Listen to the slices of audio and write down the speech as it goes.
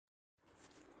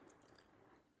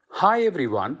Hi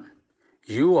everyone,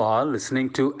 you are listening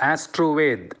to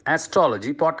AstroVed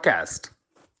Astrology Podcast.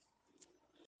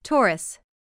 Taurus.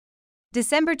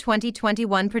 December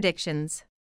 2021 predictions.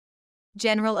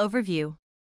 General overview.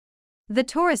 The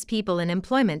Taurus people in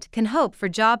employment can hope for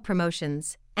job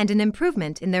promotions and an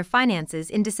improvement in their finances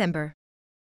in December.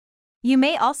 You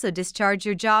may also discharge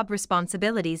your job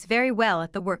responsibilities very well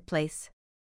at the workplace.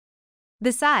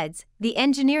 Besides, the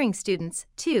engineering students,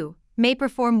 too, may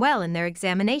perform well in their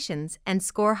examinations and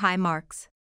score high marks.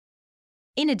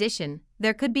 In addition,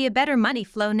 there could be a better money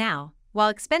flow now, while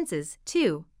expenses,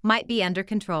 too, might be under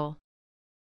control.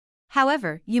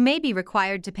 However, you may be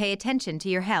required to pay attention to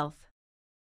your health.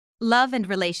 Love and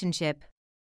relationship.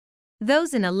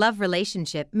 Those in a love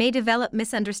relationship may develop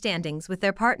misunderstandings with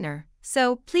their partner,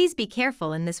 so please be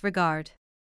careful in this regard.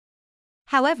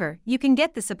 However, you can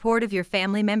get the support of your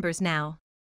family members now.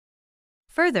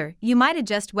 Further, you might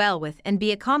adjust well with and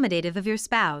be accommodative of your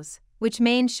spouse, which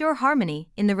may ensure harmony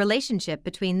in the relationship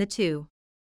between the two.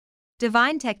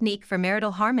 Divine technique for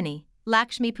marital harmony,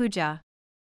 Lakshmi Puja.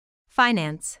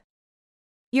 Finance.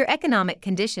 Your economic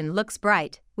condition looks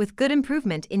bright, with good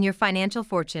improvement in your financial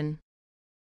fortune.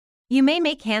 You may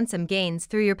make handsome gains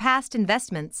through your past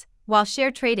investments, while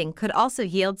share trading could also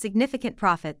yield significant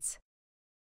profits.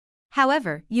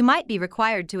 However, you might be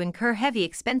required to incur heavy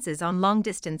expenses on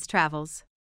long-distance travels.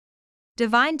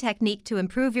 Divine technique to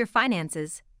improve your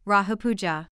finances, Rahu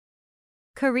Puja.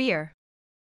 Career.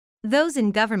 Those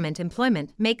in government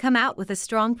employment may come out with a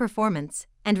strong performance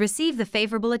and receive the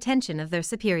favorable attention of their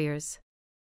superiors.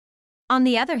 On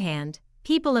the other hand,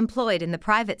 people employed in the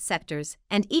private sectors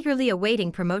and eagerly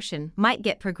awaiting promotion might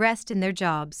get progressed in their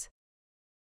jobs.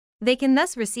 They can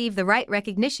thus receive the right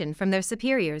recognition from their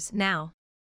superiors now.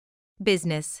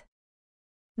 Business.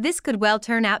 This could well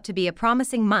turn out to be a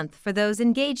promising month for those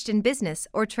engaged in business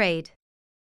or trade.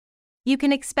 You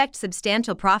can expect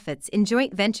substantial profits in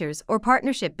joint ventures or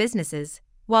partnership businesses,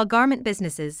 while garment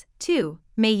businesses, too,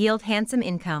 may yield handsome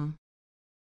income.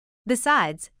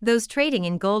 Besides, those trading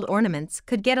in gold ornaments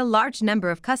could get a large number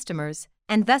of customers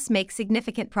and thus make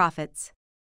significant profits.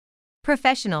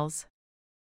 Professionals.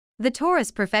 The Taurus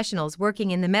professionals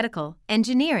working in the medical,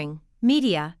 engineering,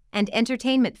 media, and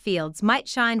entertainment fields might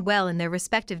shine well in their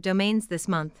respective domains this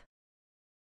month.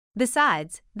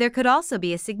 Besides, there could also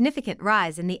be a significant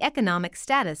rise in the economic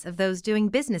status of those doing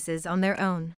businesses on their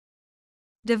own.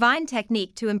 Divine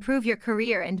technique to improve your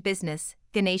career and business,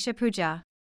 Ganesha Puja.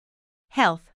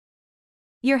 Health.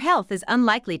 Your health is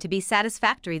unlikely to be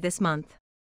satisfactory this month.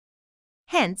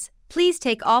 Hence, please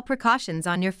take all precautions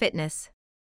on your fitness.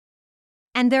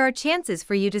 And there are chances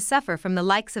for you to suffer from the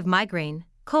likes of migraine,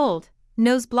 cold,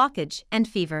 nose blockage, and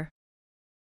fever.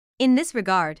 In this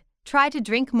regard, try to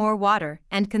drink more water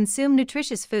and consume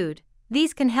nutritious food.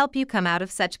 These can help you come out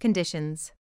of such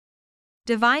conditions.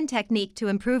 Divine technique to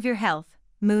improve your health,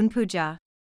 Moon Puja.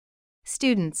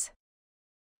 Students.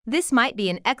 This might be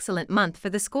an excellent month for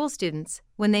the school students,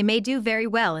 when they may do very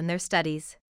well in their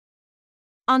studies.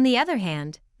 On the other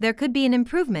hand, there could be an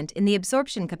improvement in the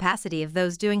absorption capacity of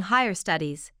those doing higher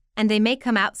studies, and they may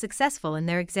come out successful in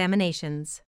their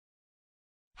examinations.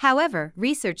 However,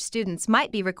 research students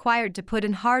might be required to put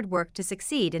in hard work to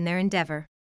succeed in their endeavor.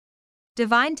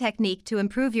 Divine technique to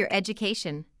improve your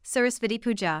education, Saraswati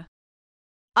Puja.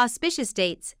 Auspicious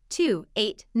dates, 2,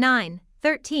 8, 9,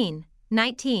 13,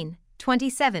 19,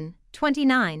 27,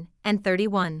 29, and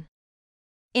 31.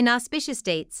 Inauspicious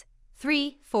dates,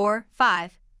 3, 4,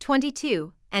 5,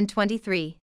 22, and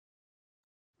 23.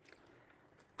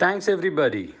 Thanks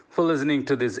everybody for listening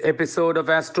to this episode of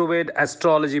AstroVed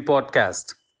Astrology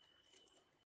Podcast.